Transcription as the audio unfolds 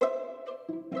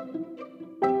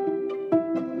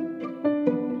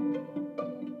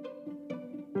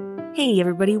Hey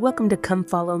everybody, welcome to Come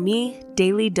Follow Me,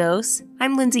 Daily Dose.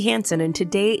 I'm Lindsay Hansen and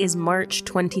today is March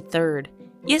 23rd.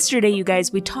 Yesterday, you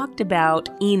guys, we talked about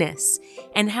Enos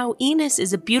and how Enos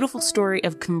is a beautiful story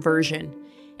of conversion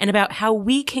and about how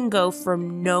we can go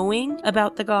from knowing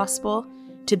about the gospel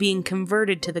to being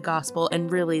converted to the gospel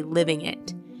and really living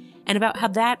it, and about how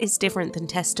that is different than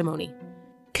testimony.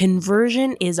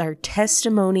 Conversion is our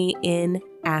testimony in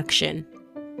action.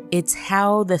 It's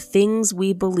how the things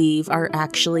we believe are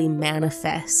actually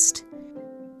manifest.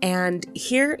 And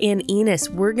here in Enos,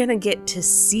 we're going to get to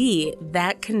see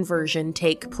that conversion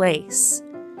take place.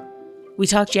 We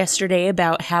talked yesterday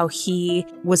about how he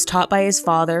was taught by his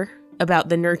father about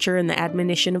the nurture and the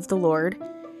admonition of the Lord,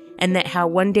 and that how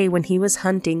one day when he was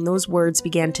hunting, those words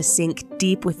began to sink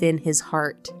deep within his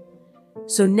heart.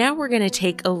 So now we're going to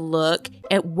take a look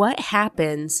at what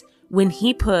happens when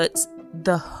he puts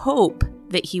the hope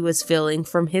that he was feeling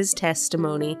from his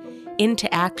testimony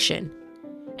into action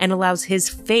and allows his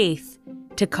faith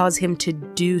to cause him to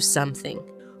do something.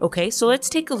 Okay, so let's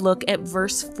take a look at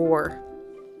verse 4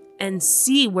 and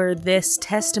see where this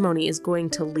testimony is going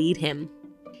to lead him.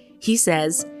 He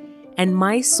says, "And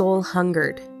my soul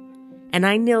hungered, and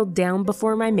I kneeled down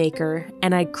before my Maker,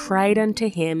 and I cried unto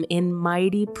him in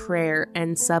mighty prayer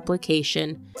and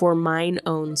supplication for mine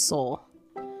own soul."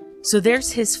 So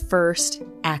there's his first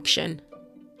action.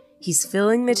 He's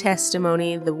feeling the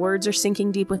testimony, the words are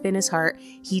sinking deep within his heart.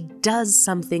 He does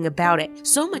something about it.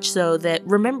 So much so that,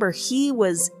 remember, he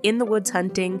was in the woods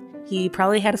hunting. He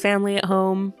probably had a family at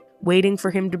home, waiting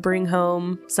for him to bring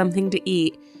home something to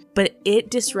eat, but it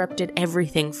disrupted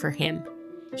everything for him.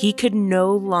 He could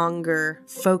no longer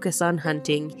focus on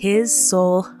hunting. His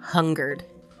soul hungered.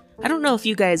 I don't know if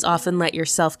you guys often let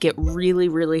yourself get really,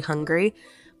 really hungry,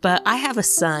 but I have a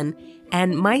son,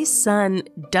 and my son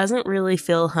doesn't really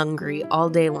feel hungry all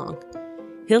day long.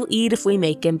 He'll eat if we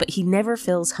make him, but he never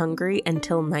feels hungry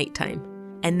until nighttime.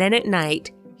 And then at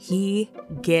night, he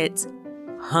gets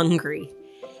hungry.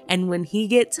 And when he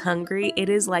gets hungry, it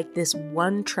is like this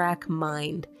one-track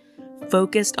mind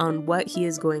focused on what he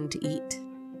is going to eat.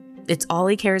 It's all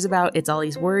he cares about, it's all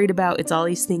he's worried about, it's all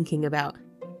he's thinking about.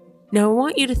 Now, I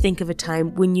want you to think of a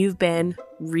time when you've been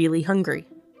really hungry.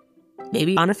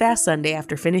 Maybe on a fast Sunday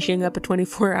after finishing up a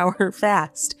 24-hour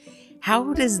fast.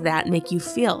 How does that make you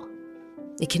feel?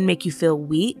 It can make you feel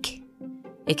weak.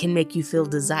 It can make you feel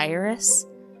desirous.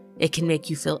 It can make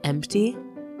you feel empty.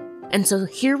 And so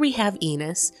here we have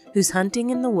Enos, who's hunting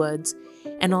in the woods,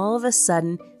 and all of a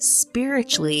sudden,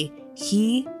 spiritually,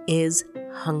 he is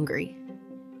hungry.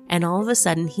 And all of a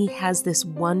sudden, he has this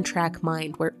one-track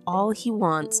mind where all he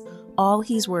wants, all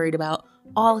he's worried about,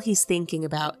 all he's thinking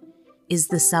about is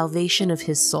the salvation of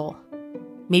his soul.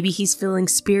 Maybe he's feeling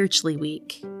spiritually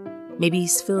weak. Maybe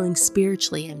he's feeling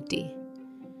spiritually empty.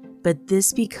 But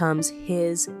this becomes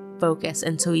his focus,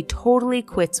 and so he totally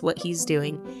quits what he's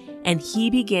doing, and he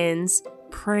begins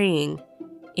praying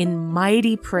in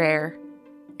mighty prayer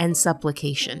and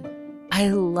supplication. I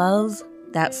love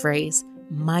that phrase,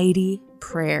 mighty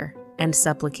prayer and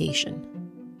supplication.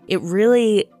 It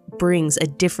really brings a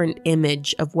different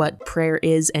image of what prayer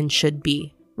is and should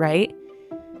be, right?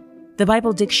 The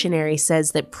Bible Dictionary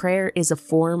says that prayer is a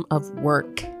form of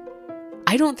work.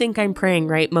 I don't think I'm praying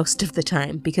right most of the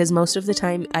time, because most of the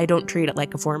time I don't treat it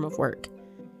like a form of work.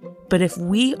 But if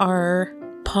we are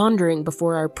pondering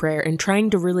before our prayer and trying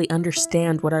to really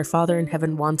understand what our Father in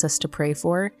heaven wants us to pray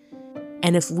for,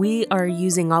 and if we are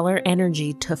using all our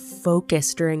energy to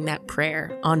focus during that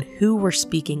prayer on who we're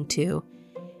speaking to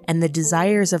and the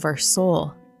desires of our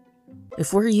soul,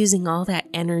 if we're using all that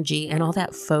energy and all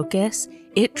that focus,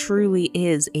 it truly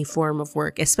is a form of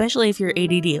work, especially if you're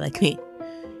ADD like me.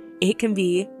 It can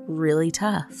be really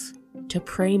tough. To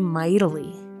pray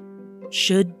mightily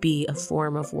should be a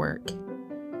form of work.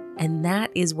 And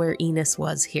that is where Enos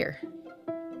was here.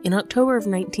 In October of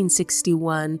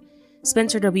 1961,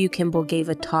 Spencer W. Kimball gave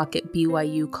a talk at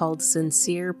BYU called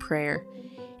Sincere Prayer.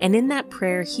 And in that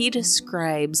prayer, he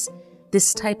describes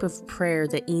this type of prayer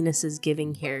that Enos is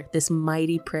giving here, this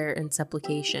mighty prayer and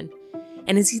supplication.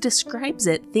 And as he describes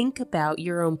it, think about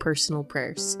your own personal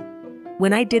prayers.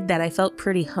 When I did that, I felt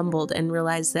pretty humbled and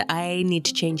realized that I need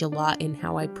to change a lot in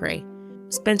how I pray.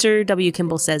 Spencer W.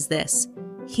 Kimball says this: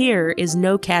 "Here is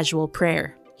no casual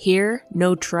prayer. Here,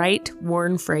 no trite,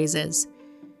 worn phrases.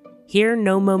 Here,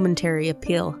 no momentary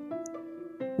appeal.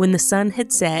 When the sun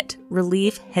had set,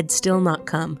 relief had still not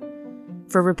come.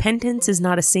 For repentance is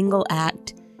not a single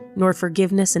act, nor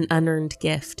forgiveness an unearned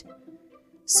gift.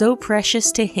 So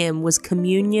precious to him was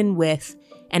communion with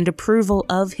and approval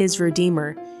of his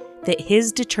Redeemer, that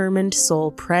his determined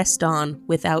soul pressed on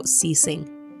without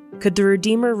ceasing. Could the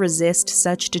Redeemer resist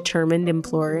such determined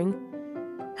imploring?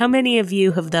 How many of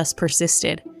you have thus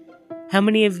persisted? How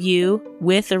many of you,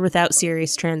 with or without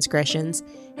serious transgressions,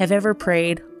 have ever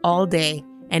prayed all day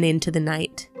and into the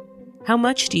night? How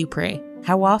much do you pray?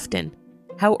 How often?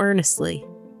 How earnestly?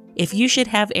 If you should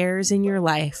have errors in your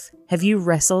life, have you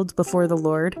wrestled before the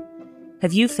Lord?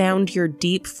 Have you found your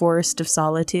deep forest of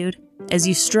solitude? As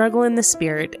you struggle in the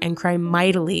Spirit and cry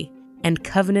mightily and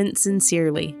covenant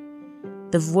sincerely,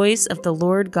 the voice of the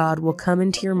Lord God will come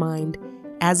into your mind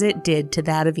as it did to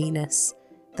that of Enos.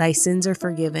 Thy sins are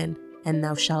forgiven, and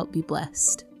thou shalt be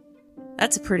blessed.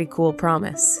 That's a pretty cool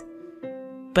promise.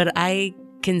 But I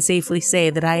can safely say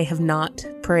that I have not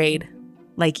prayed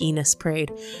like Enos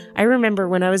prayed. I remember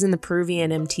when I was in the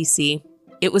Peruvian MTC,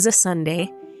 it was a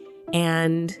Sunday,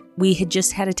 and we had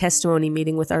just had a testimony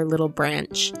meeting with our little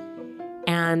branch.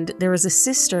 And there was a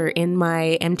sister in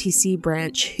my MTC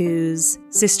branch whose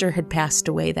sister had passed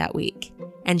away that week.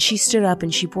 And she stood up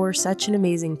and she bore such an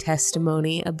amazing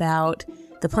testimony about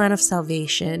the plan of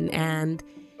salvation, and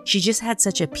she just had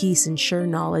such a peace and sure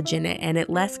knowledge in it, and it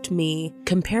left me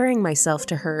comparing myself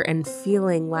to her and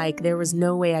feeling like there was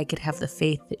no way I could have the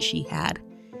faith that she had.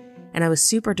 And I was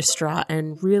super distraught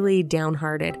and really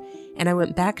downhearted, and I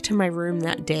went back to my room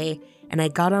that day and I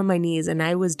got on my knees and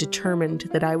I was determined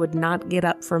that I would not get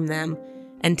up from them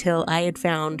until I had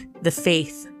found the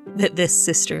faith that this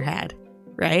sister had,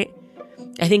 right?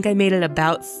 I think I made it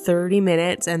about 30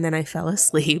 minutes and then I fell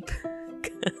asleep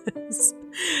because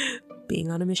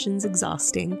being on a mission is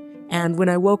exhausting. And when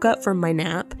I woke up from my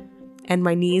nap and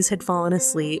my knees had fallen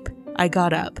asleep, I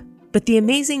got up. But the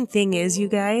amazing thing is, you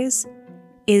guys,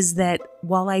 is that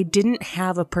while I didn't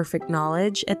have a perfect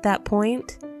knowledge at that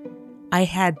point, I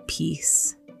had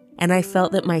peace, and I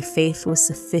felt that my faith was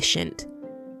sufficient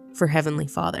for Heavenly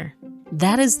Father.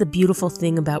 That is the beautiful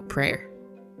thing about prayer,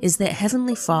 is that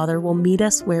Heavenly Father will meet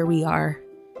us where we are,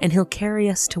 and He'll carry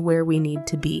us to where we need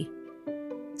to be,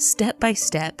 step by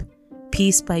step,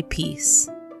 piece by piece,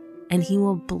 and He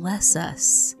will bless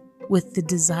us with the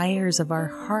desires of our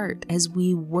heart as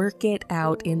we work it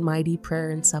out in mighty prayer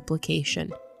and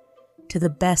supplication to the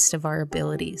best of our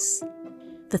abilities.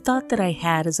 The thought that I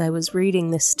had as I was reading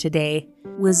this today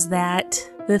was that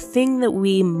the thing that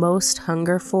we most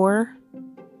hunger for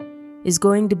is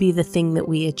going to be the thing that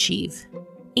we achieve.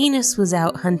 Enos was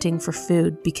out hunting for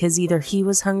food because either he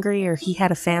was hungry or he had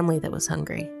a family that was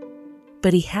hungry.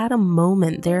 But he had a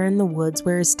moment there in the woods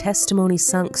where his testimony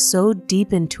sunk so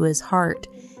deep into his heart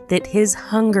that his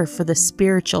hunger for the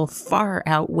spiritual far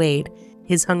outweighed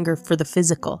his hunger for the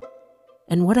physical.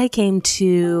 And what I came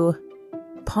to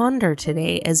ponder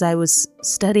today as I was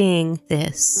studying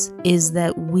this is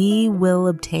that we will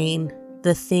obtain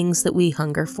the things that we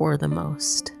hunger for the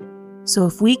most. So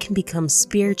if we can become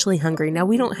spiritually hungry, now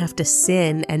we don't have to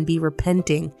sin and be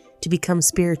repenting to become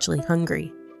spiritually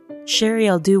hungry. Sherry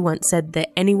Aldu once said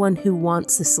that anyone who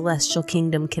wants the celestial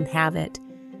kingdom can have it,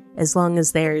 as long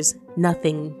as there's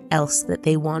nothing else that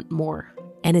they want more.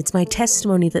 And it's my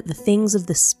testimony that the things of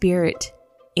the Spirit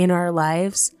in our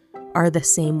lives are the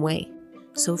same way.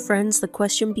 So friends, the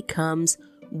question becomes,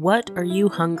 what are you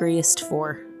hungriest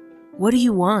for? What do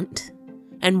you want?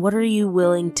 And what are you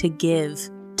willing to give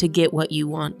to get what you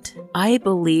want? I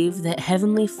believe that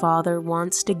Heavenly Father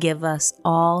wants to give us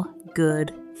all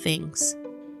good things.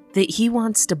 That He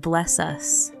wants to bless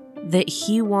us. That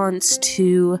He wants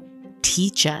to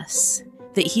teach us.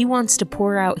 That He wants to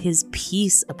pour out His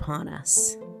peace upon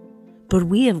us. But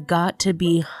we have got to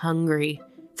be hungry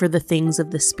for the things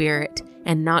of the Spirit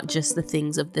and not just the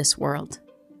things of this world.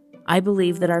 I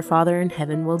believe that our Father in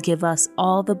heaven will give us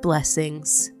all the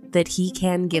blessings that He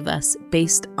can give us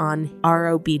based on our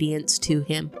obedience to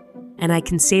Him. And I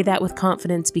can say that with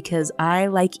confidence because I,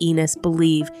 like Enos,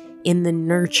 believe in the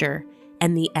nurture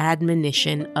and the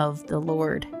admonition of the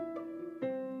Lord.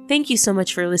 Thank you so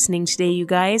much for listening today, you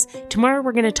guys. Tomorrow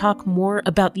we're going to talk more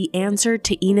about the answer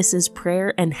to Enos's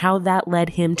prayer and how that led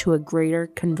him to a greater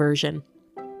conversion.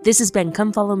 This has been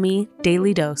Come Follow Me,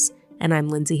 Daily Dose, and I'm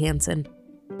Lindsay Hansen.